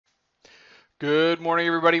Good morning,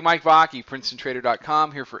 everybody. Mike Vacchi,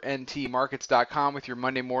 PrincetonTrader.com, here for NTMarkets.com with your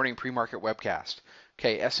Monday morning pre-market webcast.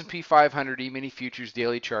 Okay, S&P 500 E-mini futures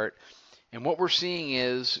daily chart, and what we're seeing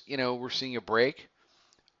is, we're seeing a break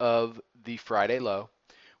of the Friday low.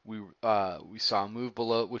 We saw a move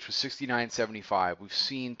below, which was 69.75. We've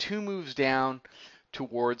seen two moves down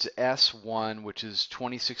towards S1, which is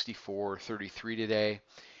 2064.33 today.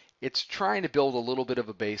 It's trying to build a little bit of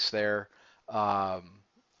a base there.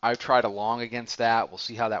 I've tried a long against that. We'll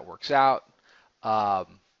see how that works out.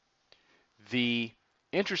 Um, the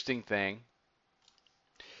interesting thing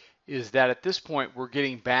is that at this point, we're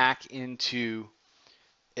getting back into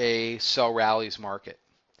a sell rallies market.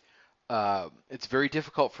 It's very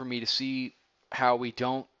difficult for me to see how we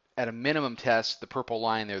don't, at a minimum, test the purple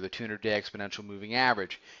line there, the 200-day exponential moving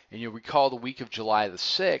average. And you'll recall the week of July the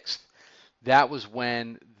 6th, that was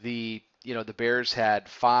when the Bears had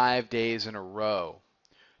 5 days in a row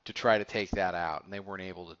to try to take that out, and they weren't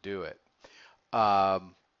able to do it.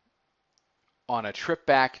 On a trip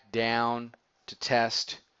back down to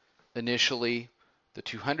test initially the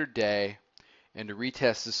 200-day and to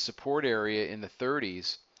retest the support area in the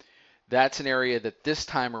 30s, that's an area that this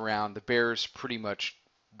time around the Bears pretty much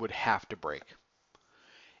would have to break.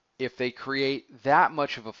 If they create that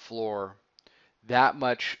much of a floor, that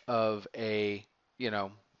much of a,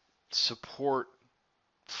 support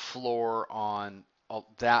floor on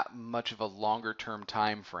that much of a longer term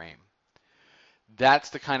time frame,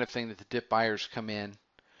 that's the kind of thing that the dip buyers come in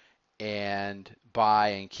and buy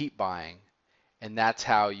and keep buying, and that's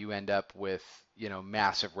how you end up with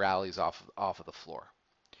massive rallies off of the floor.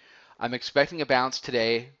 I'm expecting a bounce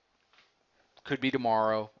today, could be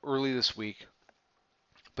tomorrow, early this week,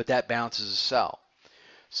 but that bounce is a sell.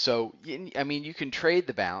 So I mean, you can trade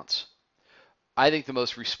the bounce. I think the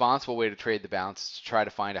most responsible way to trade the bounce is to try to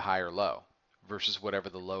find a higher low versus whatever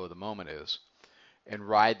the low of the moment is, and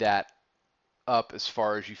ride that up as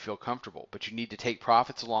far as you feel comfortable. But you need to take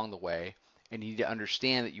profits along the way, and you need to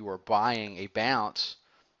understand that you are buying a bounce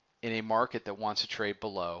in a market that wants to trade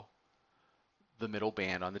below the middle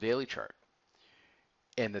band on the daily chart,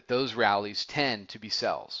 and that those rallies tend to be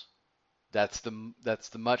sells. That's the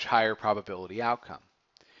much higher probability outcome.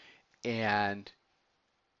 And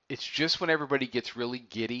it's just when everybody gets really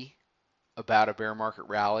giddy about a bear market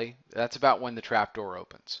rally, that's about when the trap door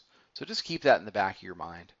opens. So just keep that in the back of your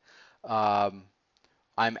mind. I'm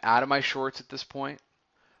out of my shorts at this point.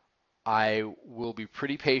 I will be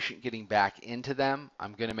pretty patient getting back into them.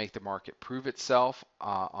 I'm going to make the market prove itself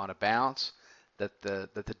on a bounce that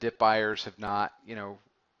the dip buyers have not,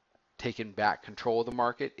 taken back control of the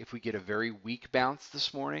market. If we get a very weak bounce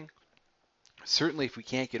this morning, certainly if we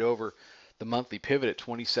can't get over the monthly pivot at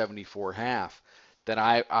 2074.5, then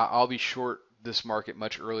I'll be short this market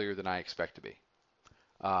much earlier than I expect to be.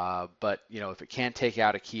 But if it can't take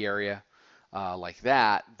out a key area like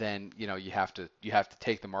that, then you have to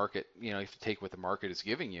take the market. You have to take what the market is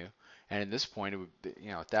giving you. And at this point, it would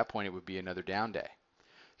at that point it would be another down day.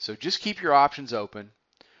 So just keep your options open.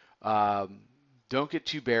 Don't get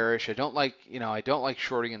too bearish. I don't like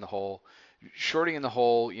shorting in the hole. Shorting in the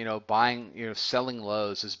hole, buying, selling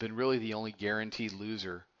lows has been really the only guaranteed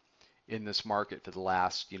loser in this market for the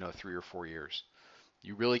last, 3 or 4 years.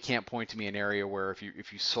 You really can't point to me an area where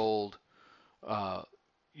if you sold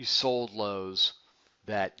lows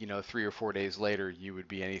that 3 or 4 days later you would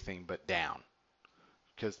be anything but down,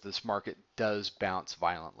 because this market does bounce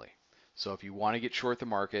violently. So if you want to get short the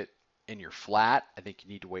market and you're flat, I think you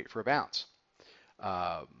need to wait for a bounce.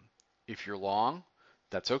 If you're long,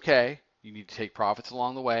 that's okay. You need to take profits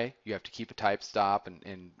along the way. You have to keep a tight stop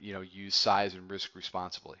and use size and risk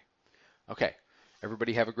responsibly. Okay,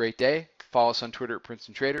 everybody have a great day. Follow us on Twitter at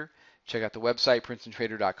Princeton Trader. Check out the website,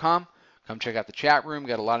 PrincetonTrader.com. Come check out the chat room.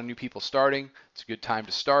 Got a lot of new people starting. It's a good time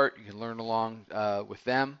to start. You can learn along with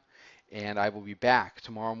them. And I will be back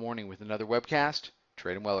tomorrow morning with another webcast.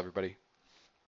 Trade 'em well, everybody.